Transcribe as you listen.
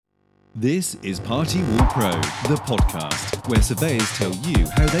This is Party Wall Pro, the podcast where surveyors tell you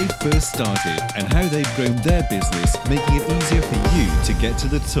how they first started and how they've grown their business, making it easier for you to get to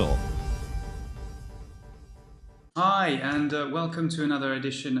the top. Hi, and welcome to another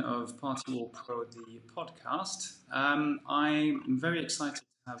edition of Party Wall Pro, the podcast. I'm very excited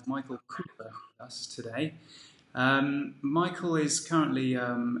to have Michael Cooper with us today. Michael is currently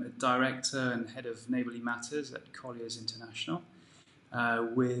a director and head of Neighbourly Matters at Colliers International,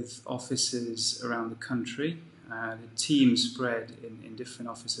 with offices around the country, the team spread in different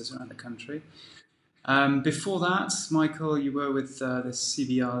offices around the country. Before that, Michael, you were with the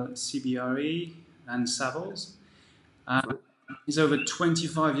CBRE and Savills. He's over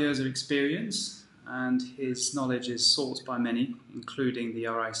 25 years of experience, and his knowledge is sought by many, including the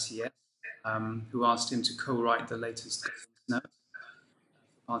RICS, who asked him to co-write the latest note,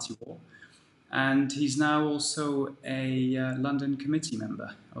 Party Wall. And he's now also a London committee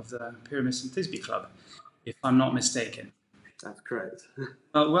member of the Pyramus and Thisbe Club, if I'm not mistaken. That's correct.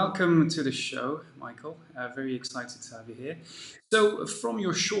 Well, welcome to the show, Michael. Very excited to have you here. So, from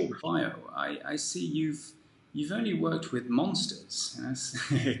your short bio, I see you've only worked with monsters, yes?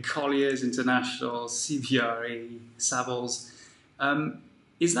 Colliers International, CBRE, Savills.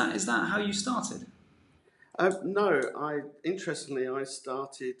 Is that how you started? No, interestingly, I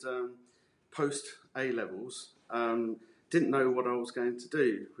started post A levels. Didn't know what I was going to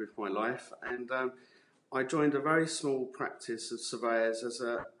do with my life, and I joined a very small practice of surveyors as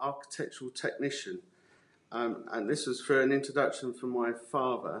an architectural technician, and this was through an introduction from my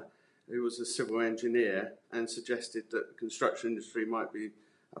father, who was a civil engineer, and suggested that the construction industry might be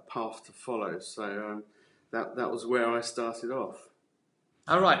a path to follow. So that was where I started off.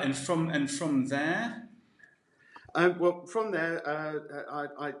 All right, and from there. Well, from there,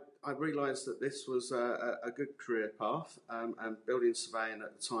 I realised that this was a good career path, and building surveying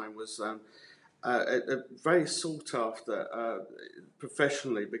at the time was a very sought after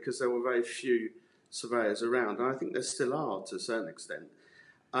professionally, because there were very few surveyors around, and I think there still are to a certain extent.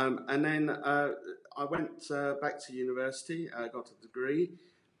 And then I went back to university, got a degree,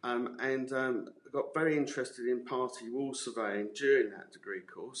 and got very interested in party wall surveying during that degree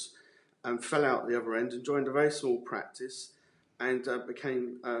course, and fell out the other end and joined a very small practice, and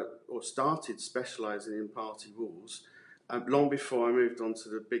started specialising in party walls long before I moved on to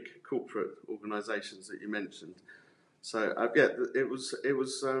the big corporate organisations that you mentioned. So it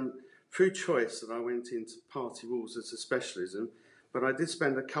was through choice that I went into party walls as a specialism, but I did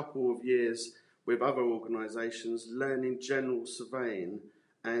spend a couple of years with other organisations learning general surveying,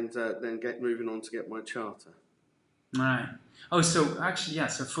 and then moving on to get my charter. Right. Oh, so actually, yeah.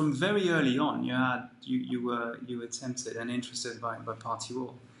 So from very early on, you were tempted and interested by party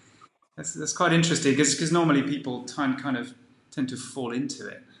wall. That's quite interesting, because normally people kind of tend to fall into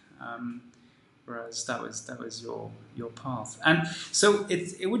it, whereas that was your path. And so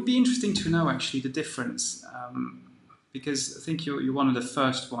it would be interesting to know actually the difference, because I think you're one of the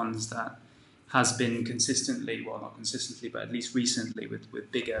first ones that has been consistently, well, not consistently, but at least recently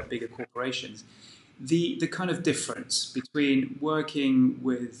with bigger corporations. The kind of difference between working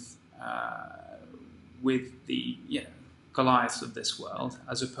with the Goliaths of this world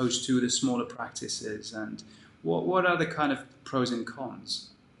as opposed to the smaller practices, and what are the kind of pros and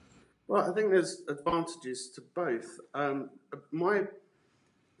cons? Well, I think there's advantages to both. My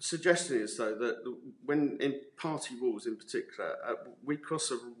suggestion is, though, that when in party walls in particular, we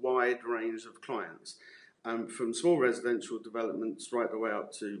cross a wide range of clients. From small residential developments right the way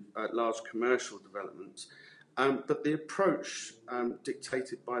up to large commercial developments. But the approach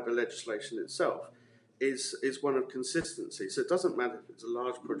dictated by the legislation itself is one of consistency. So it doesn't matter if it's a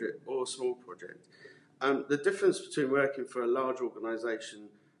large project or a small project. The difference between working for a large organisation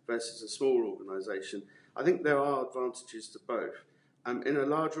versus a small organisation, I think there are advantages to both. In a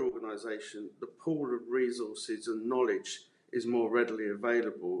larger organisation, the pool of resources and knowledge is more readily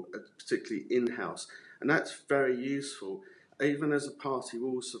available, particularly in-house. And that's very useful. Even as a party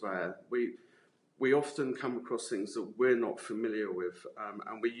wall surveyor, we often come across things that we're not familiar with,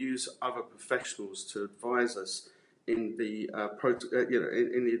 and we use other professionals to advise us in the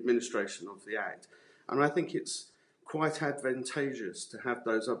in the administration of the Act. And I think it's quite advantageous to have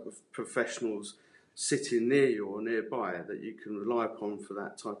those other professionals sitting near you or nearby that you can rely upon for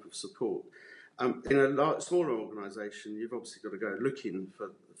that type of support. In a smaller organisation, you've obviously got to go looking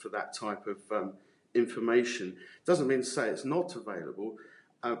for that type of information. Doesn't mean to say it's not available,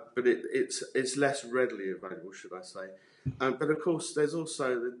 but it's less readily available, should I say. But of course, there's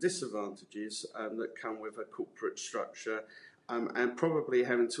also the disadvantages that come with a corporate structure, and probably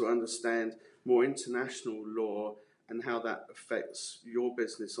having to understand more international law and how that affects your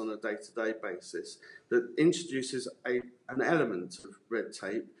business on a day-to-day basis, that introduces an element of red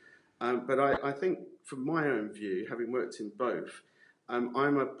tape. But I think from my own view, having worked in both,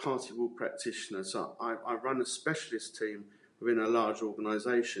 I'm a party wall practitioner, so I run a specialist team within a large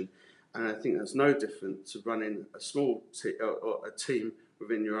organisation, and I think that's no different to running a small or a team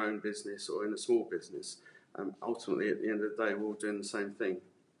within your own business or in a small business. Ultimately, at the end of the day, we're all doing the same thing.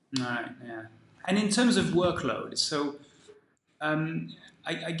 Right, yeah. And in terms of workload, so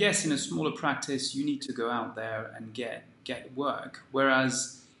I guess in a smaller practice, you need to go out there and get work,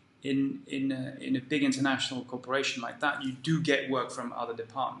 whereas in a big international corporation like that, you do get work from other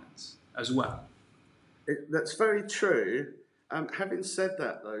departments as well. That's very true. Having said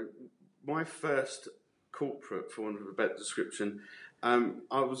that, though, my first corporate, for want of a better description,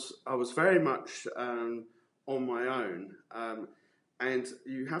 I was very much on my own, and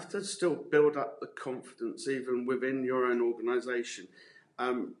you have to still build up the confidence even within your own organisation.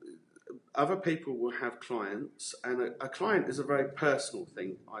 Other people will have clients, and a client is a very personal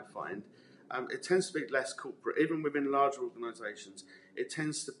thing, I find. It tends to be less corporate, even within large organisations. It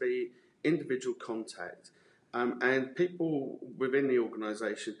tends to be individual contact, and people within the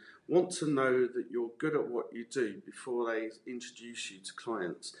organisation want to know that you're good at what you do before they introduce you to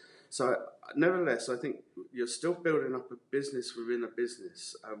clients. So, nevertheless, I think you're still building up a business within a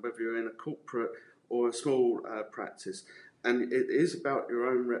business, whether you're in a corporate or a small practice, and it is about your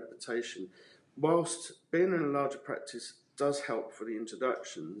own reputation. Whilst being in a larger practice does help for the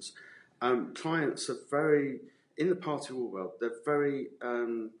introductions, clients are very, in the party wall world, they're very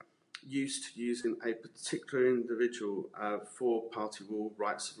used to using a particular individual for party wall,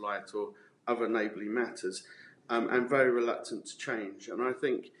 rights of light, or other neighbourly matters, and very reluctant to change. And I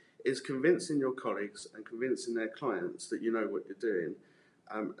think it's convincing your colleagues and convincing their clients that you know what you're doing.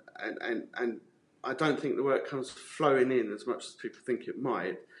 And I don't think the work comes flowing in as much as people think it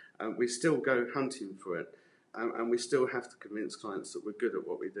might. We still go hunting for it, and we still have to convince clients that we're good at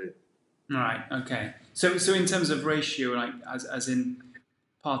what we do. Right. Okay. So in terms of ratio, like as in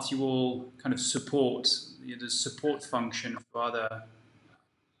party wall kind of support, the support function for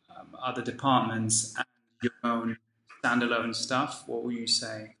other departments and your own standalone stuff, what would you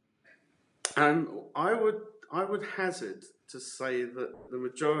say? I would hazard to say that the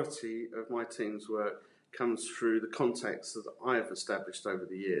majority of my team's work comes through the contacts that I've established over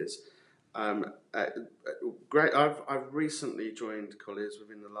the years. Great. I've recently joined Colliers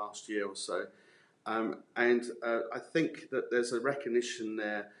within the last year or so, and I think that there's a recognition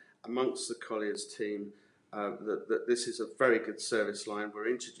there amongst the Colliers team that this is a very good service line. We're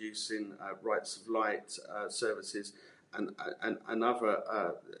introducing rights of light services and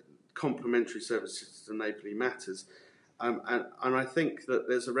other complementary services to neighbourly matters. And I think that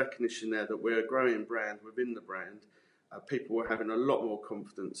there's a recognition there that we're a growing brand within the brand. People are having a lot more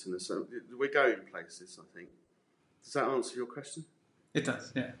confidence in us. So we're going places, I think. Does that answer your question? It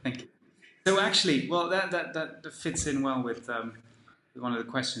does, yeah, thank you. So actually, well, that fits in well with one of the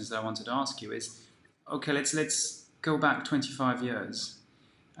questions that I wanted to ask you is, okay, let's go back 25 years.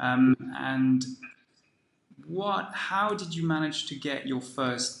 And how did you manage to get your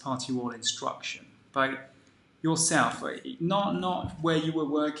first party wall instruction? By yourself, not where you were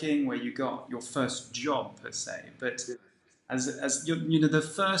working, where you got your first job per se, but as you know, the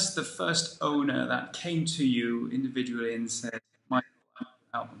first owner that came to you individually and said, "Michael, I want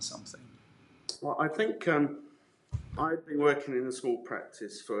to help on something." Well, I think I'd been working in a small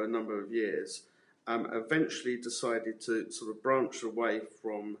practice for a number of years. Eventually, decided to sort of branch away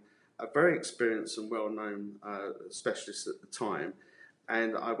from a very experienced and well-known specialist at the time,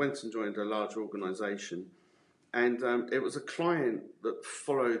 and I went and joined a large organisation. And it was a client that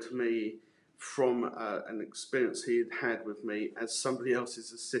followed me from an experience he had with me as somebody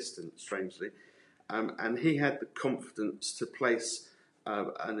else's assistant, strangely. And he had the confidence to place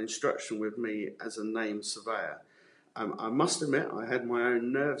an instruction with me as a named surveyor. I must admit, I had my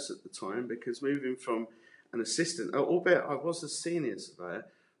own nerves at the time because moving from an assistant, albeit I was a senior surveyor,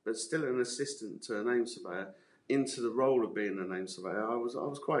 but still an assistant to a named surveyor, into the role of being a named surveyor, I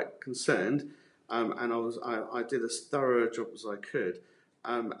was quite concerned. And I did as thorough a job as I could.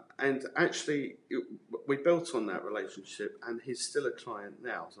 And actually, we built on that relationship, and he's still a client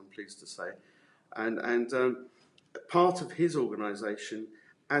now, as I'm pleased to say. And part of his organisation,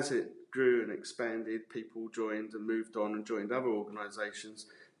 as it grew and expanded, people joined and moved on and joined other organisations.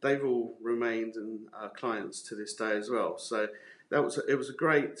 They've all remained and are clients to this day as well. So it was a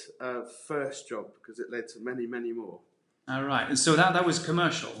great first job because it led to many, many more. All right, and so that was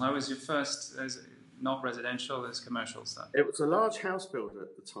commercial. That was your first, not residential, there's commercial stuff. It was a large house builder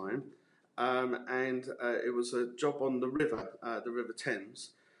at the time, and it was a job on the River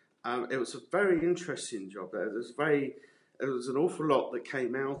Thames. It was a very interesting job. There was an awful lot that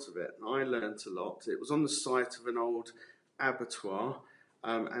came out of it, and I learnt a lot. It was on the site of an old abattoir,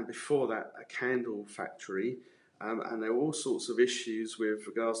 and before that, a candle factory. And there were all sorts of issues with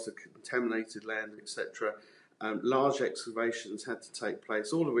regards to contaminated land, etc. Large excavations had to take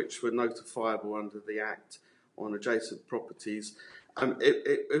place, all of which were notifiable under the Act on adjacent properties.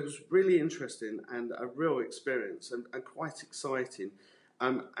 It was really interesting and a real experience and quite exciting.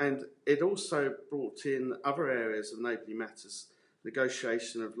 And it also brought in other areas of neighbourly matters,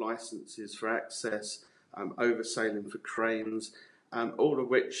 negotiation of licences for access, oversailing for cranes, all of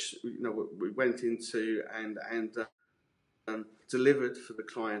which we went into and delivered for the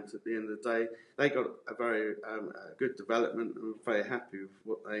client at the end of the day. They got a very good development and were very happy with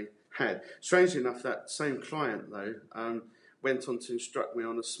what they had. Strangely enough, that same client, though, went on to instruct me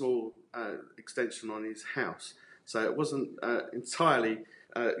on a small extension on his house. So it wasn't entirely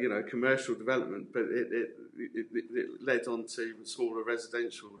commercial development, but it led on to smaller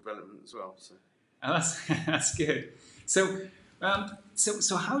residential development as well. So. Oh, that's good. So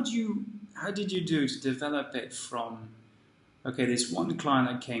how did you do to develop it from this one client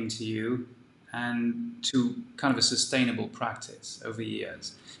that came to you and to kind of a sustainable practice over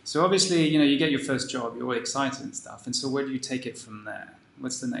years? So obviously, you get your first job, you're all excited and stuff, and so where do you take it from there?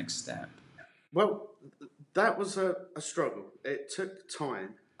 What's the next step? Well, that was a struggle. It took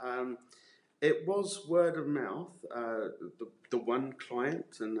time. It was word of mouth, the one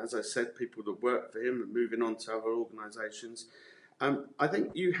client, and as I said, people that worked for him and moving on to other organisations. I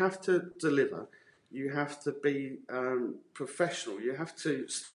think you have to deliver. You have to be professional. You have to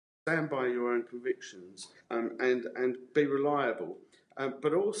stand by your own convictions and be reliable.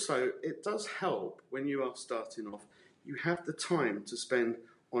 But also, it does help when you are starting off. You have the time to spend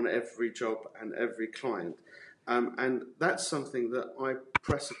on every job and every client. And that's something that I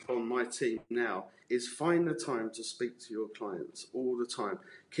press upon my team now, is find the time to speak to your clients all the time.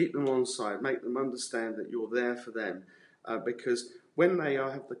 Keep them on side, make them understand that you're there for them, because when they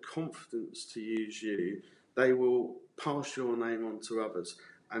have the confidence to use you, they will pass your name on to others.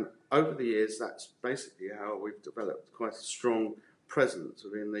 And over the years, that's basically how we've developed quite a strong presence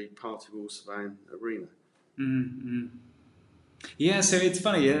within the party wall surveying arena. Mm-hmm. Yeah, so it's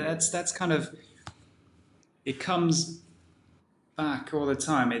funny. That's kind of, it comes back all the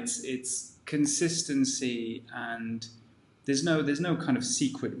time. It's consistency, and there's no kind of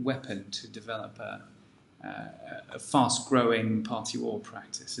secret weapon to develop a fast-growing party wall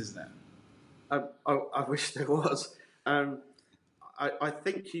practice, is there? I wish there was. I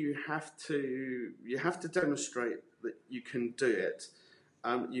think you have to demonstrate that you can do it.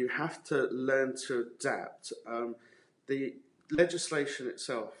 You have to learn to adapt. The legislation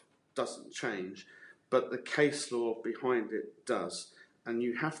itself doesn't change, but the case law behind it does. And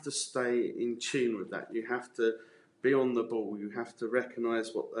you have to stay in tune with that. You have to be on the ball. You have to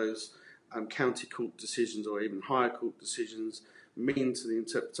recognise what those county court decisions or even higher court decisions mean to the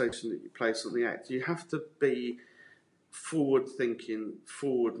interpretation that you place on the Act. You have to be forward-thinking,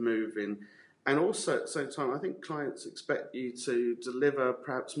 forward-moving, and also at the same time, I think clients expect you to deliver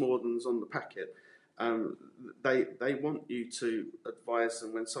perhaps more than's on the packet. They want you to advise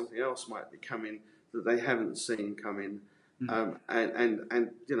them when something else might be coming that they haven't seen coming, and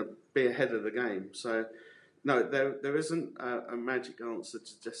be ahead of the game. So, no, there isn't a magic answer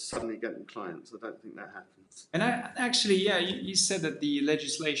to just suddenly getting clients. I don't think that happens. And actually, you said that the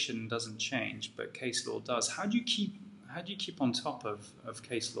legislation doesn't change, but case law does. How do you keep on top of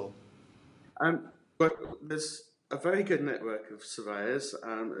case law? But there's a very good network of surveyors.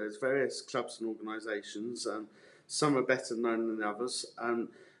 There's various clubs and organisations. Some are better known than others.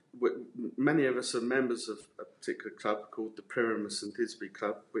 Many of us are members of a particular club called the Pyramus and Disby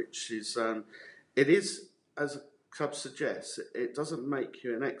Club, which is, it is, as a club suggests, it doesn't make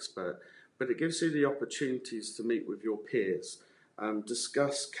you an expert, but it gives you the opportunities to meet with your peers,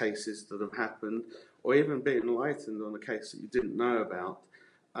 discuss cases that have happened, or even be enlightened on a case that you didn't know about.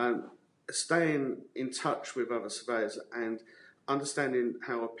 Staying in touch with other surveyors and understanding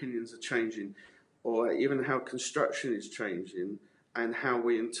how opinions are changing, or even how construction is changing, and how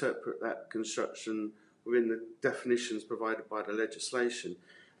we interpret that construction within the definitions provided by the legislation.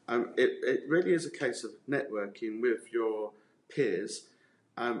 It really is a case of networking with your peers,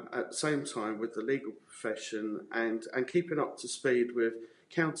 at the same time with the legal profession, and keeping up to speed with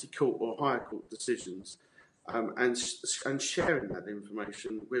county court or higher court decisions, and sharing that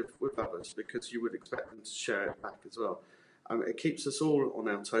information with others, because you would expect them to share it back as well. It keeps us all on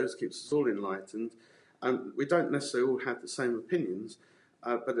our toes, keeps us all enlightened. We don't necessarily all have the same opinions,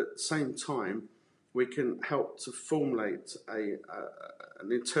 but at the same time, we can help to formulate an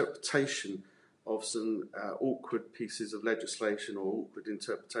interpretation of some awkward pieces of legislation or awkward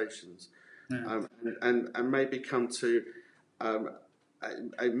interpretations, and maybe come to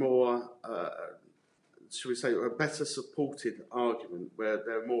a more, should we say, a better supported argument where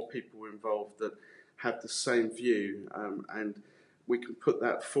there are more people involved that have the same view, and we can put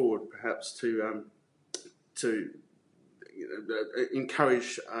that forward perhaps to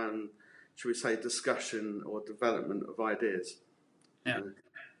encourage, should we say, discussion or development of ideas. Yeah.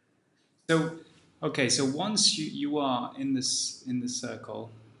 So, okay. So once you are in this circle,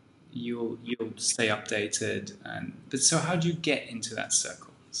 you'll stay updated. But so how do you get into that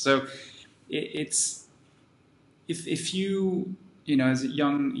circle? So it's if you as a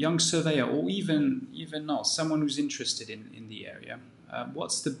young surveyor, or even not someone who's interested in the area,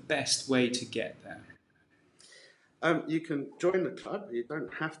 what's the best way to get there? You can join the club. You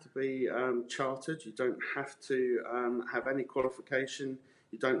don't have to be chartered. You don't have to have any qualification.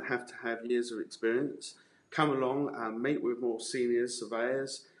 You don't have to have years of experience. Come along and meet with more senior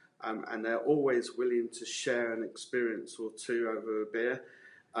surveyors, and they're always willing to share an experience or two over a beer.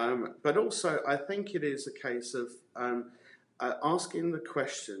 But also, I think it is a case of asking the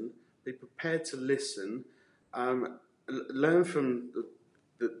question, be prepared to listen, learn from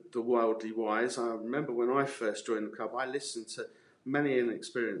the worldly wise. I remember when I first joined the club, I listened to many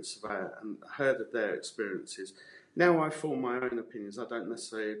inexperienced surveyors and heard of their experiences. Now I form my own opinions. I don't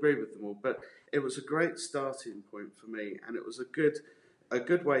necessarily agree with them all, but it was a great starting point for me, and it was a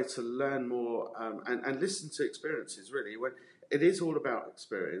good way to learn more and listen to experiences, really. When it is all about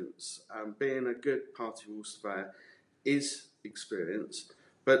experience, being a good party wall surveyor is experience,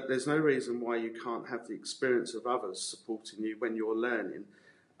 but there's no reason why you can't have the experience of others supporting you when you're learning,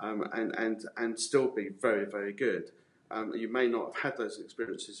 and still be very, very good. You may not have had those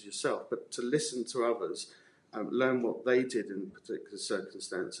experiences yourself, but to listen to others, learn what they did in a particular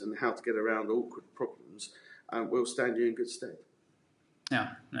circumstance and how to get around awkward problems, will stand you in good stead.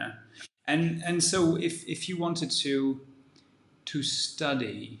 Yeah. And so if you wanted to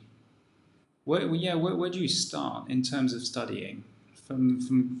study, where do you start in terms of studying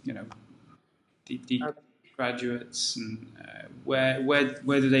from the graduates, and where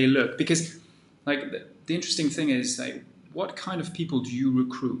do they look? Because the interesting thing is, what kind of people do you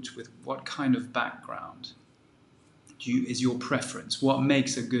recruit, with what kind of background is your preference? What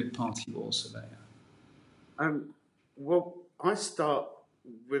makes a good party wall surveyor? Well, I start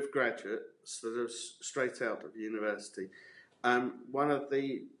with graduates that are straight out of university. One of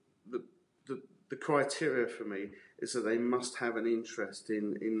the criteria for me is that they must have an interest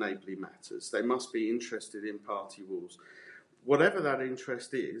in neighbourly matters. They must be interested in party walls. Whatever that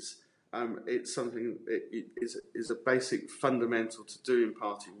interest is, it's something, it is a basic fundamental to doing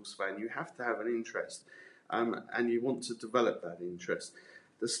party wall surveying. You have to have an interest, and you want to develop that interest.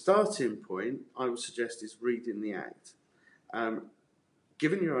 The starting point, I would suggest, is reading the Act,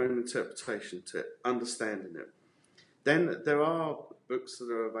 giving your own interpretation to it, understanding it. Then there are books that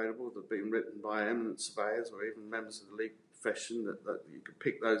are available that have been written by eminent surveyors or even members of the legal profession that you can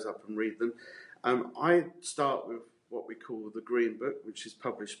pick those up and read them. I start with what we call the Green Book, which is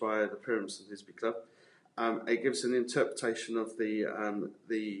published by the Pyramidson Thisbe Club. It gives an interpretation of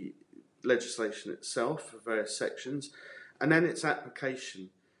the legislation itself for various sections, and then its application.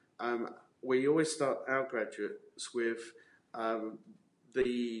 We always start our graduates with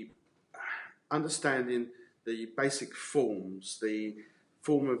the understanding the basic forms, the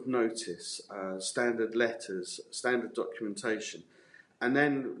form of notice, standard letters, standard documentation. And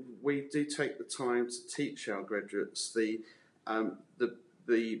then we do take the time to teach our graduates the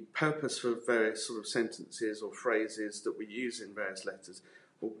purpose for various sort of sentences or phrases that we use in various letters,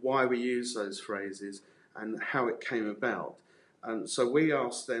 or why we use those phrases and how it came about. So we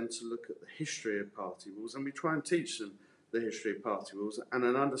ask them to look at the history of party walls, and we try and teach them the history of party walls and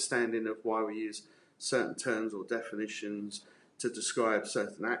an understanding of why we use certain terms or definitions to describe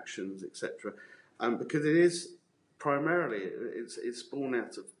certain actions, etc. Because it is primarily, it's born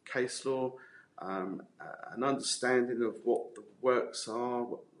out of case law, an understanding of what the works are,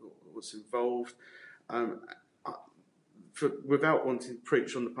 what's involved, without wanting to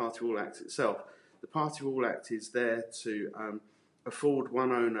preach on the Party Wall Act itself. The Party Wall Act is there to afford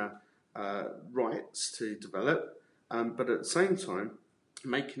one owner rights to develop, but at the same time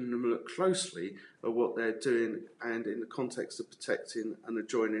making them look closely at what they're doing, and in the context of protecting an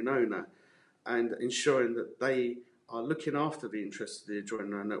adjoining owner and ensuring that they are looking after the interests of the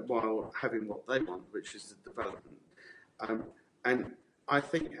adjoining owner while having what they want, which is the development. And I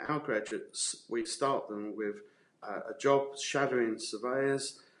think our graduates, we start them with a job shadowing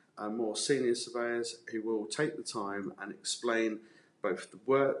surveyors, more senior surveyors who will take the time and explain both the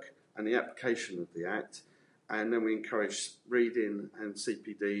work and the application of the Act. And then we encourage reading and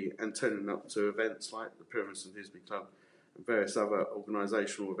CPD and turning up to events like the Pyramus and Thisbe Club and various other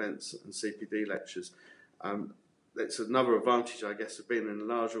organisational events and CPD lectures. It's another advantage, I guess, of being in a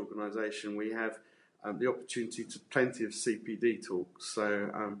large organisation. We have the opportunity to plenty of CPD talks.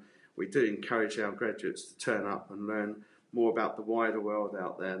 So we do encourage our graduates to turn up and learn more about the wider world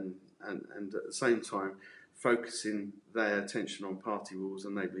out there and at the same time focusing their attention on party rules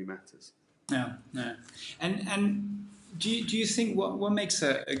and neighbourly matters. Yeah, yeah. And do you think what makes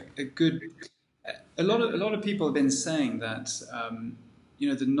a good... A lot of people have been saying that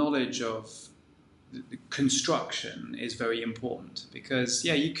the knowledge of the construction is very important, because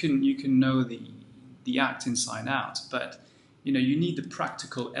you can know the Act inside out, but you need the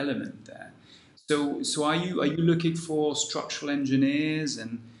practical element there. So are you looking for structural engineers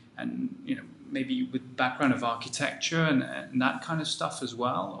and maybe with background of architecture and that kind of stuff as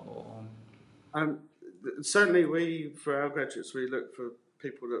well? Or? Certainly, for our graduates, we look for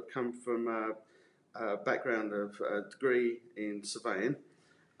people that come from a background of a degree in surveying.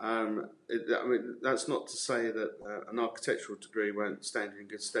 That's not to say that an architectural degree won't stand in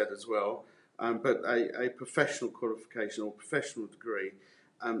good stead as well, but a professional qualification or professional degree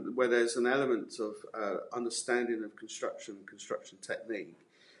where there's an element of understanding of construction technique.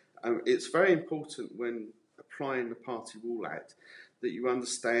 It's very important when applying the Party Wall Act that you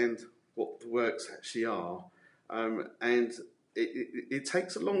understand what the works actually are, and it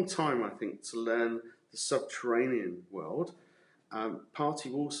takes a long time, I think, to learn the subterranean world. Party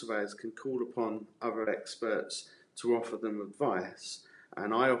wall surveyors can call upon other experts to offer them advice,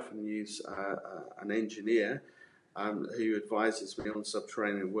 and I often use an engineer who advises me on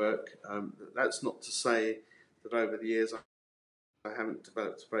subterranean work. That's not to say that over the years I haven't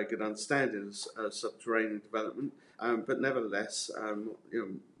developed a very good understanding of subterranean development, but nevertheless,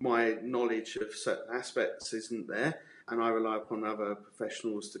 my knowledge of certain aspects isn't there, and I rely upon other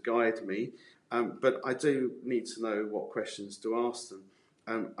professionals to guide me. But I do need to know what questions to ask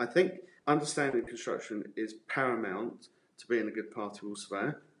them. I think understanding construction is paramount to being a good party wall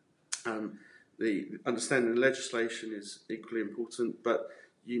surveyor. The understanding legislation is equally important, but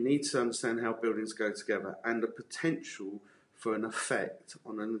you need to understand how buildings go together and the potential for an effect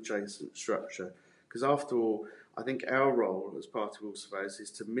on an adjacent structure. Because after all, I think our role as party wall surveyors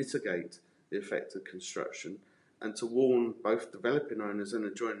is to mitigate the effect of construction and to warn both developing owners and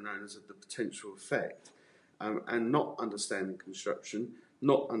adjoining owners of the potential effect. And not understanding construction,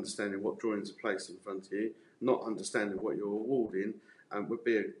 not understanding what drawings are placed in front of you, not understanding what you're awarding, would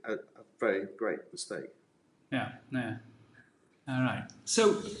be a very great mistake. Yeah. All right.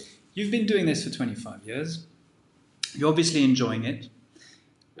 So you've been doing this for 25 years. You're obviously enjoying it.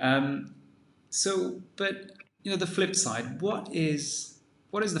 But the flip side, what is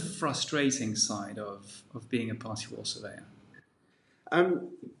the frustrating side of being a party wall surveyor?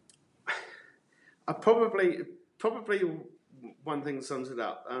 Probably one thing sums it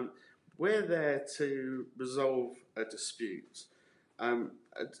up. We're there to resolve a dispute. A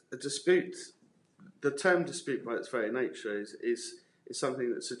dispute, the term dispute by its very nature is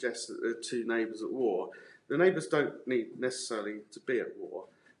something that suggests that there are two neighbours at war. The neighbours don't need necessarily to be at war.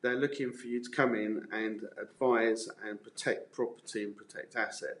 They're looking for you to come in and advise and protect property and protect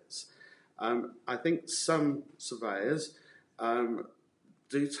assets. I think some surveyors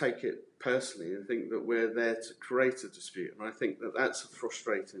do take it personally and think that we're there to create a dispute, and I think that that's a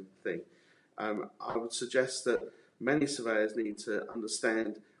frustrating thing. I would suggest that many surveyors need to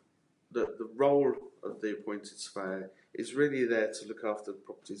understand that the role of the appointed surveyor is really there to look after the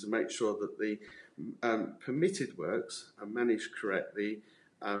properties and make sure that the permitted works are managed correctly,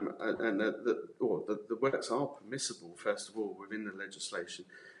 and the works are permissible, first of all, within the legislation.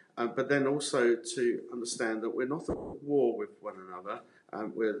 But then also to understand that we're not at war with one another.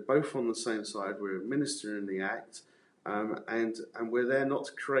 We're both on the same side. We're administering the Act, and we're there not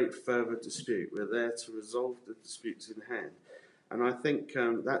to create further dispute. We're there to resolve the disputes in hand. And I think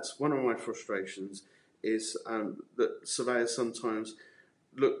that's one of my frustrations, is that surveyors sometimes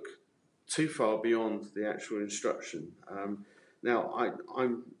look too far beyond the actual instruction. Now,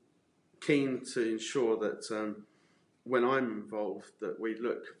 I'm keen to ensure that when I'm involved, that we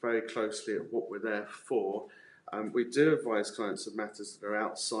look very closely at what we're there for. We do advise clients of matters that are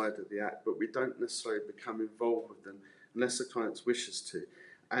outside of the Act, but we don't necessarily become involved with them unless the client wishes to.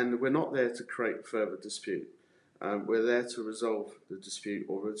 And we're not there to create further dispute. We're there to resolve the dispute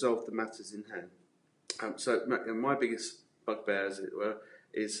or resolve the matters in hand. So my biggest bugbear, as it were,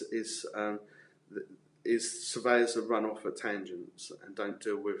 is is surveyors that run off at tangents and don't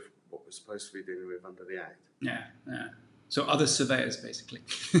deal with what we're supposed to be dealing with under the Act. Yeah. So other surveyors, basically.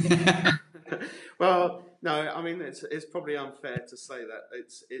 Well, no, I mean it's probably unfair to say that.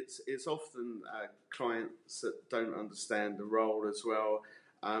 It's often clients that don't understand the role as well.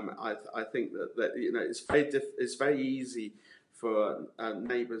 I think that it's very easy for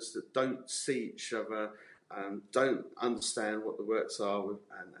neighbours that don't see each other, don't understand what the works are, and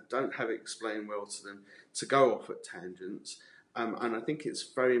don't have it explained well to them, to go off at tangents. And I think it's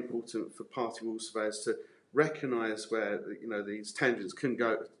very important for party wall surveyors to recognise where these tangents can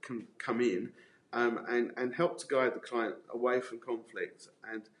come in, and help to guide the client away from conflict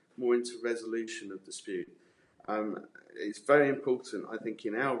and more into resolution of dispute. It's very important, I think,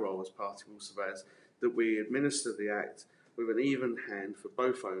 in our role as party wall surveyors that we administer the Act with an even hand for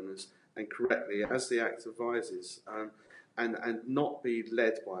both owners and correctly as the Act advises, and not be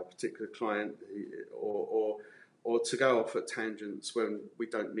led by a particular client or to go off at tangents when we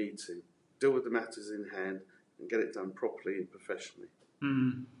don't need to. Deal with the matters in hand and get it done properly and professionally.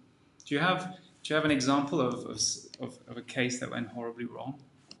 Mm. Do you have an example of a case that went horribly wrong?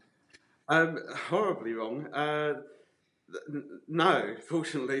 Horribly wrong? No,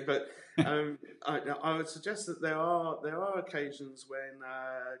 fortunately, but I would suggest that there are occasions when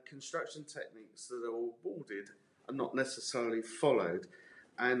construction techniques that are awarded are not necessarily followed,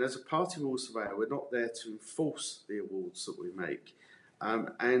 and as a party wall surveyor, we're not there to enforce the awards that we make.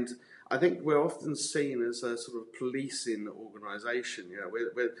 And I think we're often seen as a sort of policing organisation.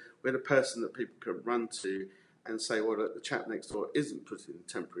 We're the person that people can run to and say, well, the chap next door isn't putting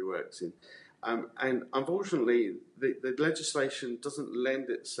temporary works in. And unfortunately, the legislation doesn't lend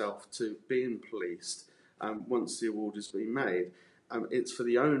itself to being policed once the award has been made. It's for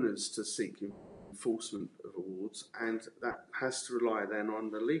the owners to seek enforcement of awards, and that has to rely then on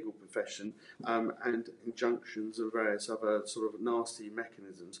the legal profession and injunctions and various other sort of nasty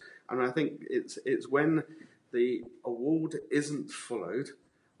mechanisms. And I think it's when the award isn't followed,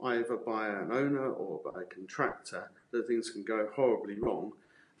 either by an owner or by a contractor, that things can go horribly wrong.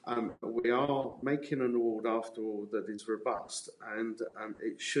 We are making an award, after all, that is robust, and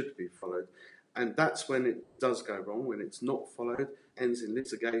it should be followed. And that's when it does go wrong, when it's not followed, ends in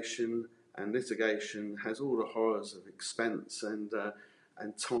litigation, and litigation has all the horrors of expense and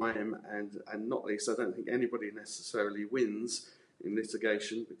time, and not least, I don't think anybody necessarily wins in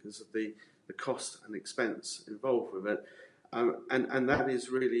litigation because of the cost and expense involved with it. And that is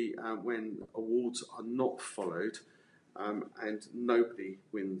really when awards are not followed, and nobody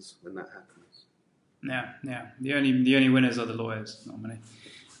wins when that happens. Yeah. The only winners are the lawyers normally.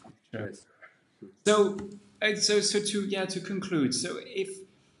 Sure. Yes. So to conclude,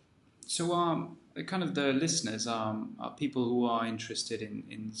 kind of the listeners are people who are interested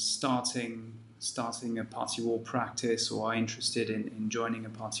in starting a party wall practice, or are interested in joining a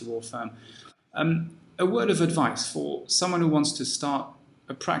party wall firm. A word of advice for someone who wants to start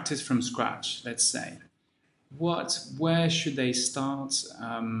a practice from scratch, let's say. Where should they start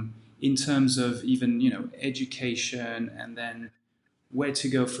in terms of even education, and then where to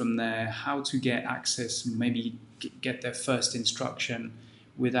go from there, how to get access, maybe get their first instruction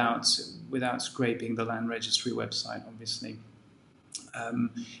without scraping the land registry website, obviously.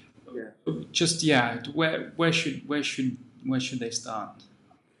 Where should they start?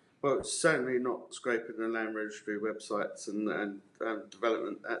 Well, it's certainly not scraping the land registry websites and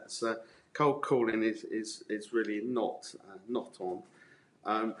development. That's cold calling is really not on.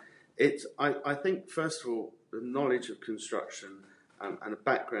 I think first of all, the knowledge of construction and a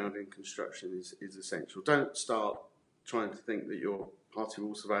background in construction is essential. Don't start trying to think that you're a party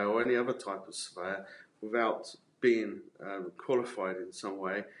wall surveyor or any other type of surveyor without being qualified in some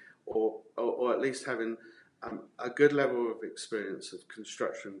way, or at least having a good level of experience of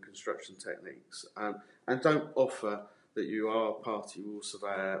construction techniques. And don't offer that you are a party wall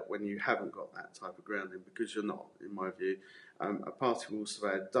surveyor when you haven't got that type of grounding, because you're not, in my view. A party wall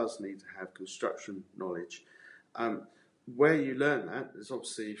surveyor does need to have construction knowledge. Where you learn that is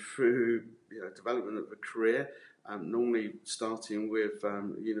obviously through development of a career, normally starting with a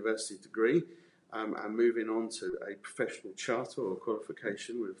university degree and moving on to a professional charter or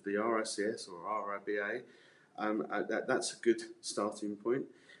qualification with the RICS or RIBA. That's a good starting point.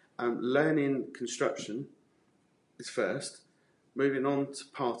 Learning construction is first. Moving on to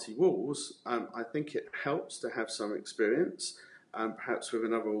party walls, I think it helps to have some experience, perhaps with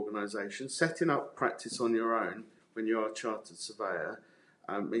another organisation. Setting up practice on your own when you are a chartered surveyor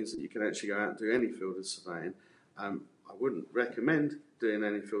means that you can actually go out and do any field of surveying. I wouldn't recommend doing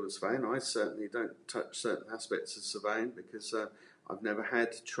any field of surveying. I certainly don't touch certain aspects of surveying because I've never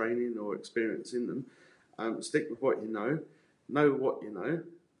had training or experience in them. Stick with what you know what you know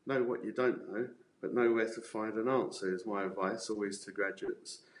what you don't know, but know where to find an answer is my advice always to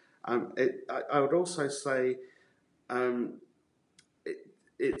graduates. I would also say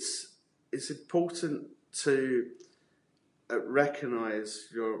it's important to recognise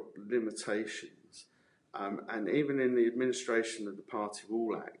your limitations, and even in the administration of the Party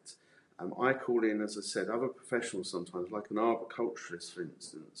Wall Act, I call in, as I said, other professionals sometimes, like an arboriculturist, for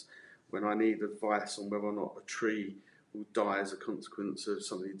instance, when I need advice on whether or not a tree will die as a consequence of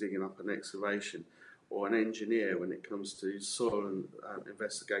somebody digging up an excavation, or an engineer when it comes to soil and,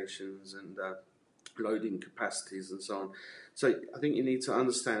 investigations and loading capacities and so on. So I think you need to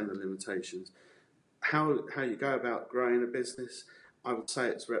understand the limitations. How you go about growing a business, I would say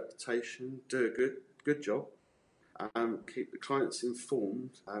it's reputation. Do a good job. Keep the clients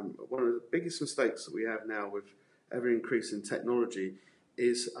informed. One of the biggest mistakes that we have now with ever increasing technology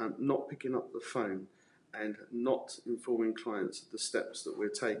is not picking up the phone and not informing clients of the steps that we're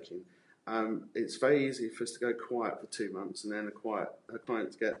taking. It's very easy for us to go quiet for 2 months and then our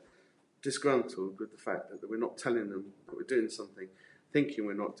clients get disgruntled with the fact that we're not telling them that we're doing something, thinking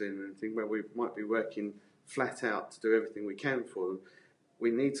we're not doing anything, where we might be working flat out to do everything we can for them.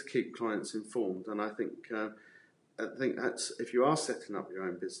 We need to keep clients informed, and I think that's, if you are setting up your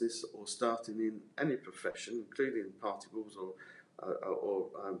own business or starting in any profession, including party walls or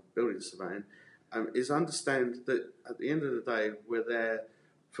building surveying, is understand that at the end of the day we're there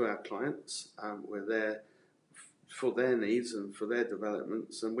for our clients, we're there for their needs and for their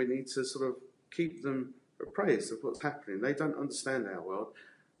developments, and we need to sort of keep them appraised of what's happening. They don't understand our world.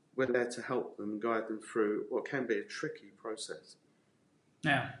 We're there to help them, guide them through what can be a tricky process.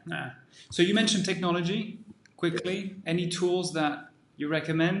 Yeah. So you mentioned technology quickly. Any tools that you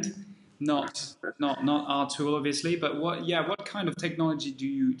recommend? Not our tool, obviously, but what kind of technology do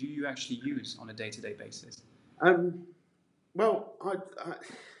you actually use on a day-to-day basis? Well,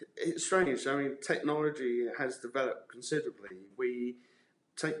 it's strange. I mean, technology has developed considerably. We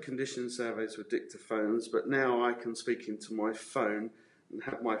take condition surveys with dictaphones, but now I can speak into my phone and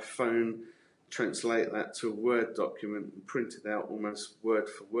have my phone translate that to a Word document and print it out almost word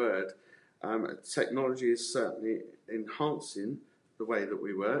for word. Technology is certainly enhancing the way that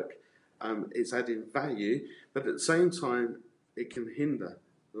we work. It's adding value, but at the same time, it can hinder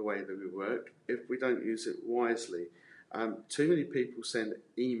the way that we work if we don't use it wisely. Too many people send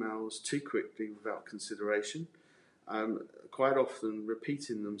emails too quickly without consideration, quite often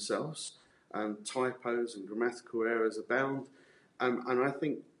repeating themselves. Typos and grammatical errors abound, and I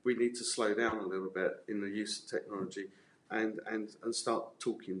think we need to slow down a little bit in the use of technology and start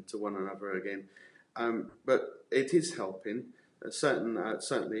talking to one another again. But it is helping,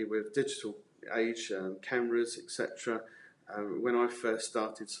 certainly with digital age, cameras, etc. When I first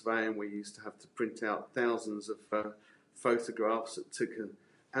started surveying, we used to have to print out thousands of photographs that took an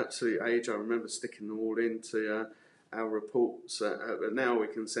absolute age. I remember sticking them all into our reports, but now we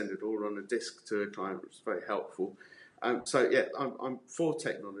can send it all on a disk to a client, which is very helpful. So yeah, I'm for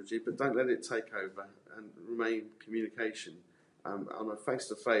technology, but don't let it take over, and remain communication on a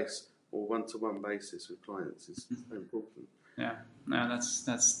face-to-face or one-to-one basis with clients is very important. Yeah, no,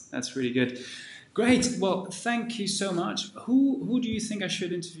 that's really good. Great. Well, thank you so much. Who do you think I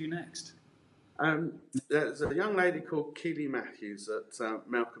should interview next? There's a young lady called Keely Matthews at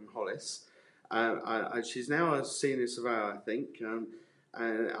Malcolm Hollis. She's now a senior surveyor, I think, and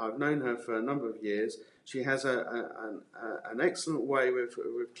I've known her for a number of years. She has an excellent way with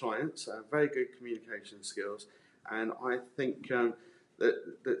clients, very good communication skills, and I think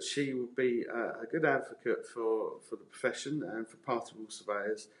that she would be a good advocate for the profession and for party wall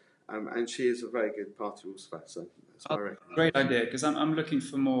surveyors, and she is a very good party wall surveyor. So that's my recommendation. Great idea, because I'm looking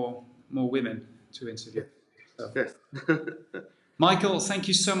for more women to interview. So. Yes. Michael, thank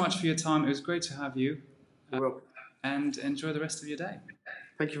you so much for your time. It was great to have you. You're welcome. And enjoy the rest of your day.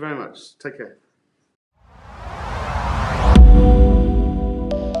 Thank you very much. Take care.